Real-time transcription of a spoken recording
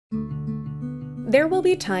There will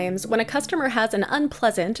be times when a customer has an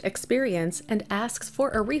unpleasant experience and asks for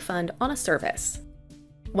a refund on a service.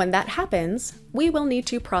 When that happens, we will need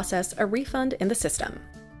to process a refund in the system.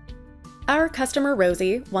 Our customer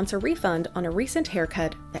Rosie wants a refund on a recent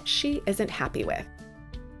haircut that she isn't happy with.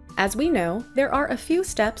 As we know, there are a few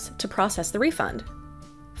steps to process the refund.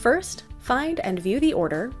 First, find and view the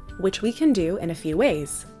order, which we can do in a few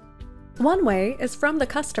ways. One way is from the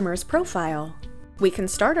customer's profile. We can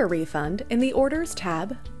start a refund in the Orders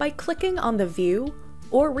tab by clicking on the View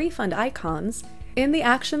or Refund icons in the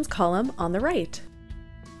Actions column on the right.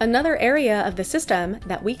 Another area of the system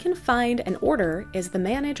that we can find an order is the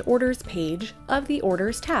Manage Orders page of the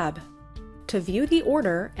Orders tab. To view the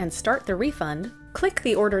order and start the refund, click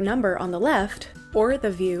the order number on the left or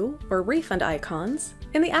the View or Refund icons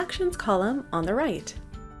in the Actions column on the right.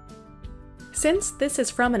 Since this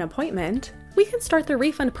is from an appointment, we can start the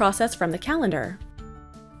refund process from the calendar.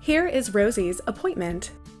 Here is Rosie's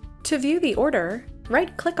appointment. To view the order,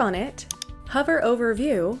 right-click on it, hover over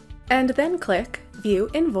View, and then click View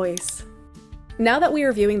Invoice. Now that we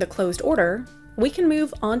are viewing the closed order, we can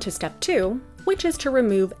move on to step 2, which is to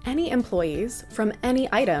remove any employees from any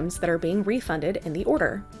items that are being refunded in the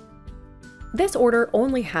order. This order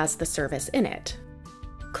only has the service in it.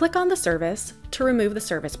 Click on the service to remove the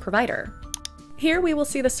service provider. Here we will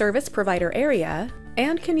see the service provider area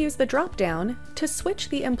and can use the drop-down to switch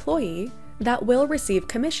the employee that will receive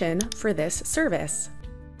commission for this service.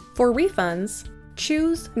 For refunds,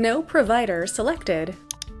 choose No Provider Selected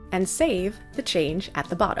and save the change at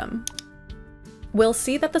the bottom. We'll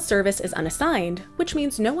see that the service is unassigned, which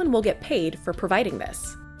means no one will get paid for providing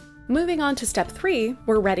this. Moving on to step 3,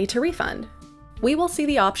 we're ready to refund. We will see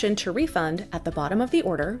the option to refund at the bottom of the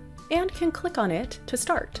order and can click on it to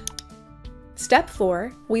start. Step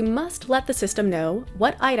 4, we must let the system know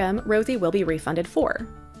what item Rosie will be refunded for.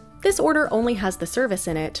 This order only has the service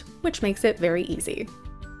in it, which makes it very easy.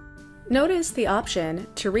 Notice the option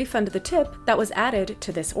to refund the tip that was added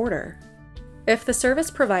to this order. If the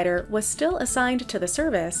service provider was still assigned to the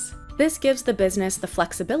service, this gives the business the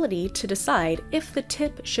flexibility to decide if the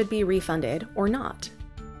tip should be refunded or not.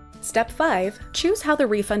 Step 5, choose how the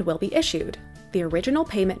refund will be issued: the original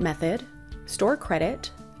payment method, store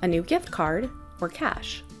credit, a new gift card, or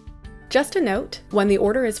cash. Just a note, when the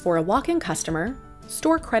order is for a walk-in customer,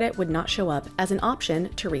 store credit would not show up as an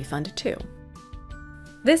option to refund to.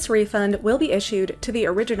 This refund will be issued to the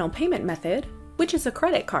original payment method, which is a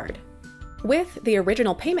credit card. With the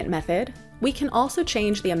original payment method, we can also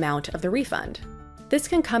change the amount of the refund. This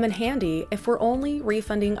can come in handy if we're only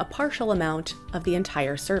refunding a partial amount of the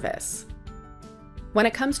entire service. When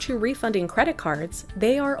it comes to refunding credit cards,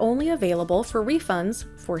 they are only available for refunds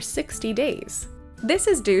for 60 days. This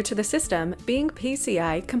is due to the system being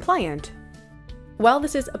PCI compliant. While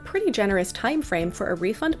this is a pretty generous time frame for a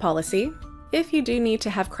refund policy, if you do need to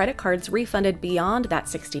have credit cards refunded beyond that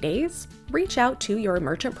 60 days, reach out to your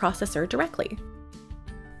merchant processor directly.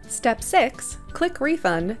 Step 6, click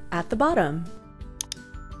Refund at the bottom.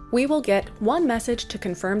 We will get one message to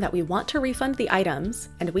confirm that we want to refund the items,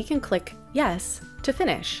 and we can click Yes to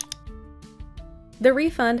finish. The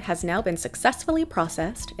refund has now been successfully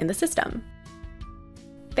processed in the system.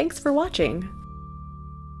 Thanks for watching.